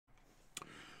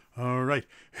All right.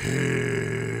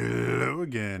 Hello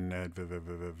again,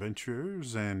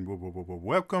 adventurers, and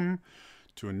welcome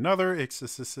to another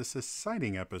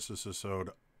exciting episode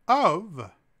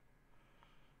of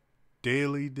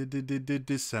Daily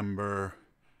December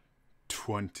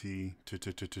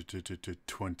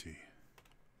 2020.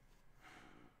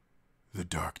 The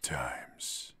Dark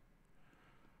Times.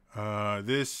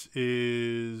 This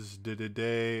is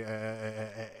day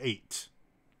 8.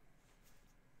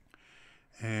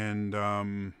 And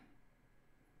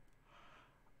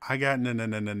I got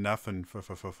nothing for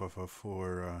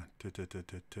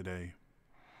today.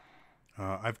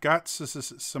 I've got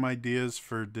some ideas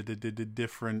for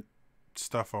different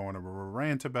stuff I want to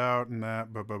rant about and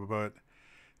that, but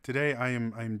today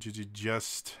I'm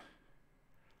just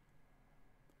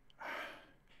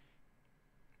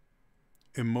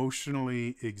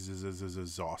emotionally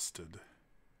exhausted.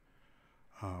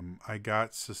 I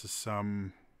got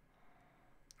some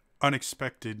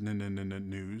unexpected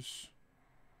news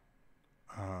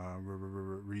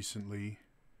recently,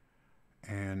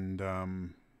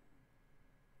 and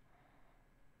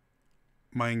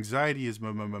my anxiety is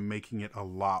making it a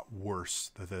lot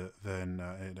worse than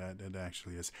it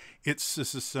actually is. It's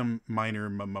just some minor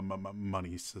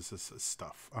money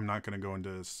stuff. I'm not going to go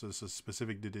into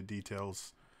specific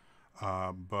details,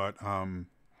 but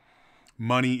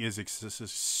money is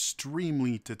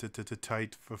extremely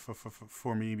tight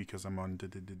for me because I'm on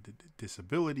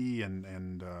disability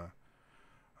and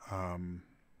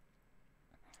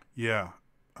yeah.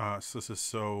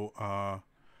 So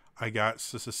I got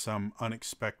some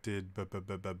unexpected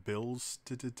bills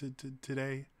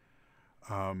today,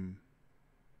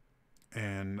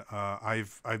 and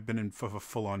I've been in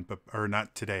full on, or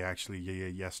not today actually,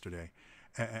 yesterday,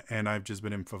 and I've just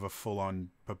been in full on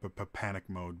panic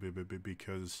mode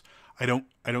because I don't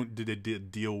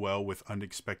deal well with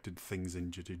unexpected things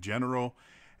in general,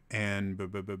 and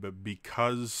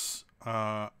because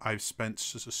I've spent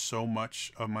so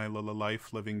much of my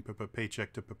life living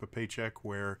paycheck to paycheck,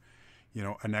 where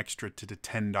an extra to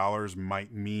 $10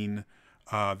 might mean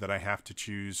that I have to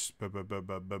choose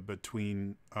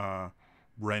between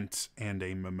rent and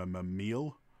a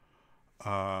meal.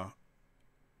 Uh,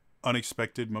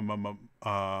 Unexpected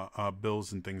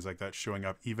bills and things like that showing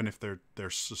up, even if they're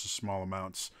small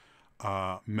amounts,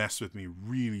 mess with me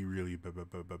really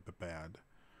bad.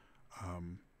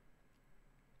 Um,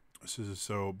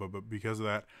 but because of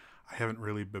that, I haven't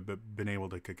really been able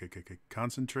to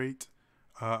concentrate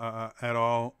at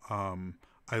all.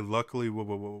 I luckily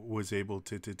was able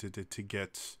to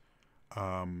get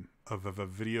a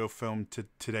video film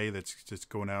today that's just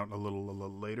going out a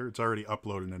little later. It's already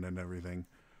uploaded and everything.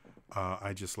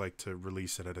 I just like to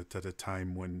release it at a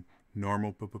time when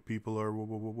normal people are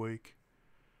awake.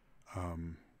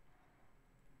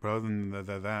 But other than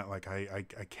that, like I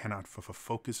cannot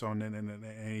focus on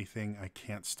anything. I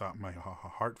can't stop my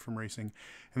heart from racing,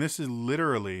 and this is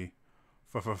literally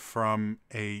from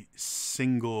a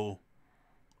single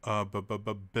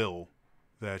bill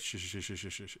that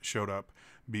showed up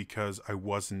because I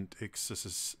wasn't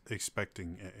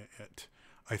expecting it.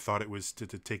 I thought it was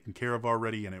taken care of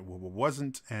already, and it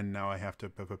wasn't, and now I have to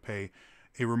pay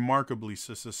a remarkably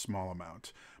small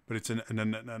amount. But it's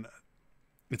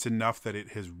enough that it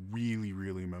has really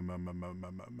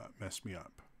messed me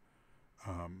up.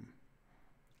 And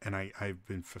I've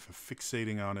been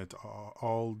fixating on it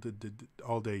all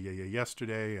day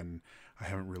yesterday, and I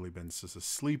haven't really been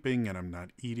sleeping, and I'm not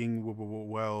eating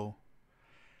well,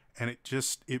 and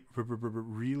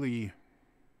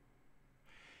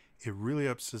it really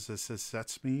upsets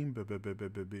me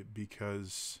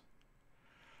because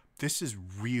this is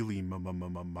really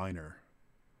minor.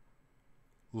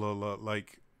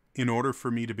 Like, in order for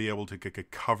me to be able to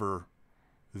cover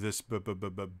this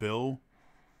bill,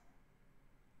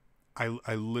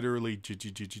 I literally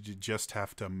just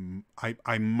have to.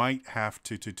 I might have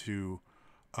to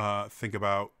think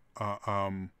about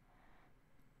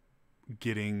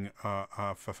getting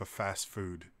fast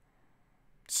food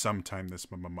sometime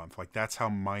this month. Like, that's how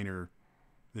minor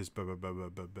this bill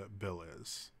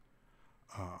is.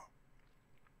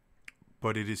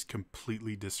 But it has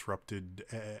completely disrupted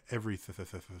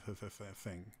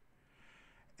everything.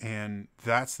 And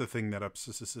that's the thing that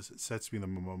upsets me the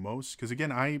most. Because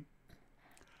again, I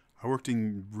worked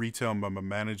in retail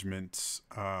management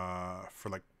for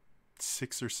like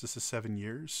 6 or 7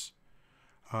 years.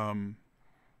 In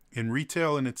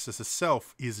retail in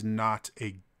itself is not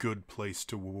a good place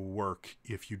to work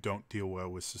if you don't deal well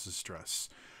with stress.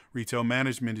 Retail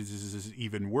management is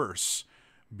even worse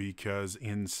because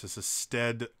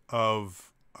instead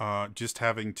of just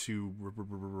having to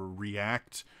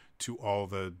react to all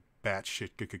the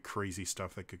batshit crazy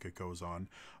stuff that goes on.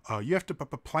 You have to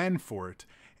plan for it,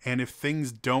 and if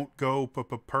things don't go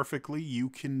perfectly, you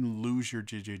can lose your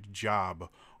job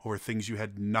or things you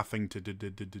had nothing to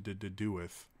do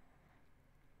with.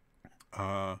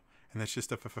 And that's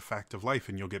just a fact of life,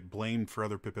 and you'll get blamed for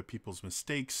other people's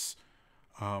mistakes.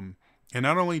 And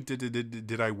not only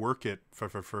did I work it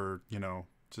for you know,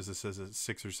 just it says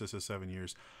 6 or 7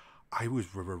 years, I was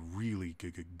really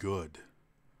good.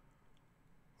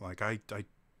 Like I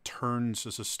turned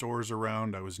stores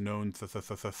around. I was known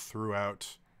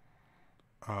throughout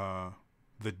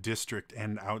the district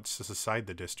and outside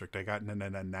the district. I got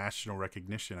a national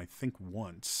recognition, I think,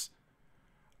 once.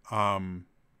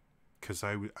 Because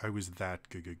I was that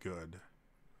good.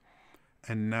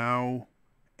 And now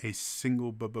a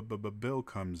single bill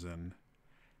comes in,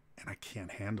 and I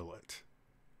can't handle it.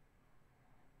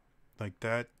 Like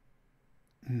that.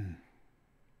 It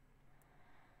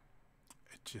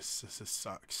just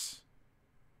sucks.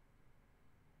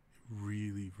 It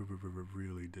really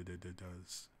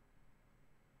does.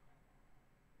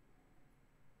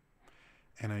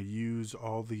 And I use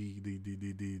all the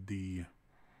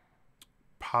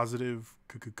positive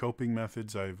coping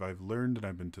methods I've learned, and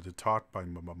I've been taught by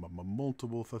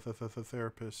multiple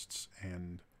therapists,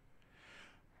 and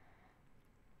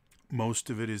most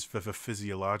of it is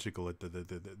physiological at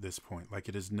this point. Like,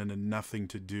 it has nothing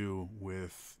to do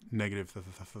with negative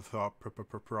thought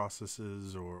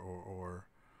processes or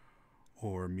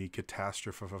me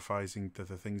catastrophizing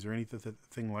the things or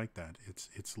anything like that.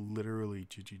 It's literally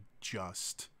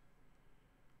just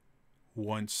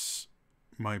once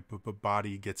my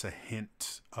body gets a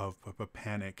hint of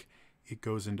panic, it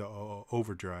goes into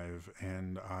overdrive,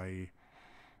 and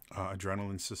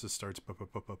adrenaline starts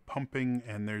pumping,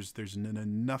 and there's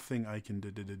nothing I can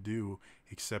do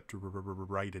except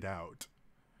write it out.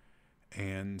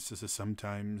 And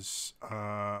sometimes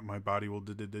my body will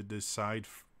decide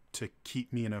to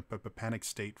keep me in a panic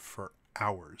state for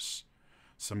hours.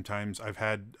 Sometimes I've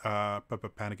had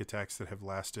panic attacks that have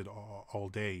lasted all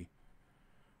day.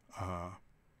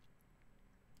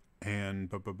 And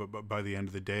by the end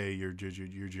of the day, you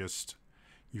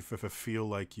feel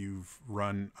like you've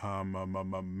run a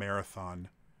marathon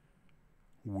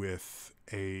with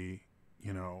a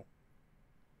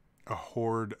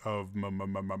horde of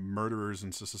murderers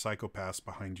and psychopaths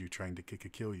behind you trying to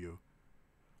kill you.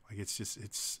 Like,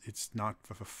 it's not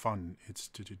fun. It's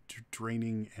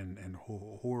draining and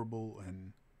horrible,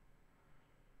 and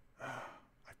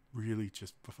I really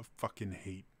just fucking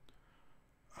hate.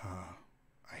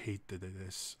 I hate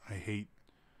this. I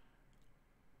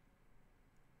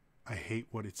hate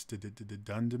what it's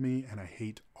done to me, and I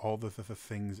hate all the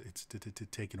things it's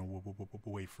taken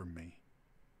away from me.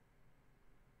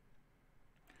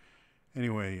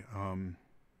 Anyway,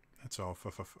 that's all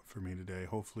for me today.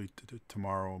 Hopefully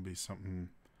tomorrow will be something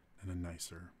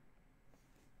nicer.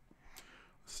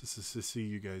 See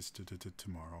you guys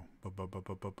tomorrow.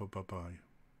 Bye.